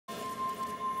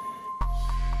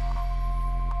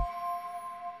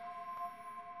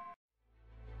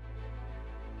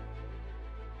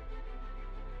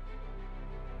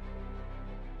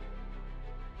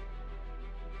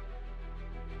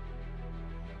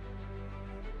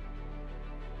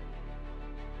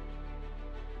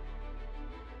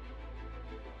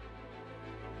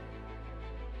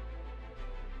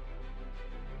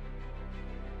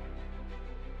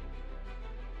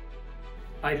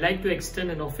I'd like to extend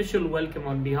an official welcome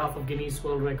on behalf of Guinness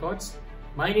World Records.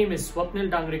 My name is Swapnil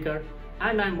Dangrikar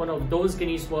and I'm one of those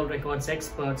Guinness World Records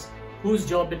experts whose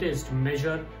job it is to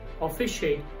measure,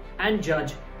 officiate and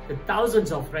judge the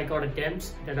thousands of record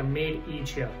attempts that are made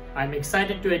each year. I'm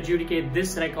excited to adjudicate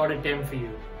this record attempt for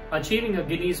you. Achieving a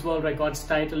Guinness World Records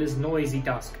title is no easy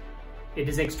task. It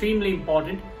is extremely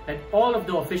important that all of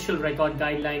the official record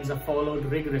guidelines are followed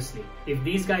rigorously. If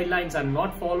these guidelines are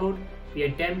not followed, the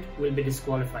attempt will be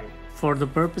disqualified. For the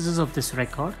purposes of this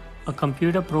record, a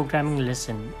computer programming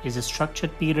lesson is a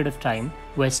structured period of time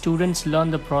where students learn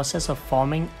the process of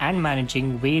forming and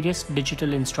managing various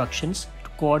digital instructions to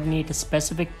coordinate a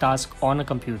specific task on a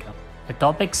computer. The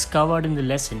topics covered in the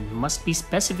lesson must be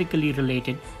specifically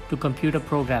related to computer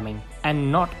programming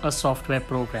and not a software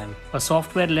program. A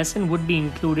software lesson would be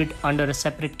included under a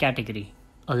separate category.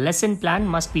 A lesson plan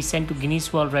must be sent to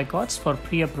Guinness World Records for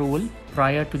pre-approval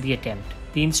prior to the attempt.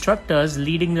 The instructors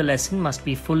leading the lesson must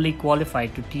be fully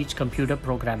qualified to teach computer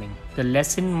programming. The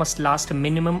lesson must last a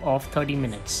minimum of 30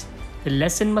 minutes. The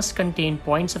lesson must contain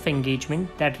points of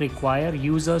engagement that require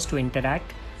users to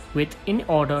interact with in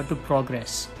order to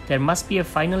progress. There must be a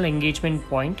final engagement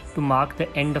point to mark the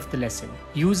end of the lesson.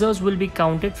 Users will be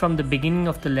counted from the beginning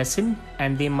of the lesson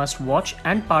and they must watch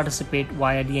and participate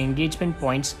via the engagement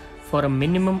points for a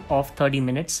minimum of 30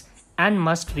 minutes and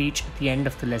must reach the end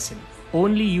of the lesson.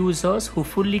 Only users who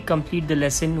fully complete the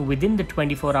lesson within the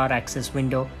 24-hour access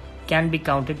window can be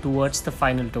counted towards the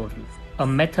final total. A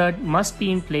method must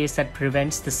be in place that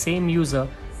prevents the same user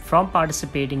from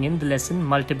participating in the lesson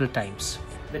multiple times.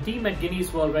 The team at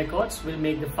Guinness World Records will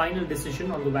make the final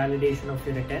decision on the validation of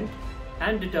your attempt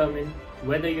and determine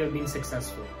whether you have been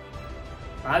successful.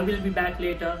 I will be back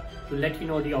later to let you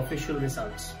know the official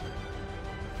results.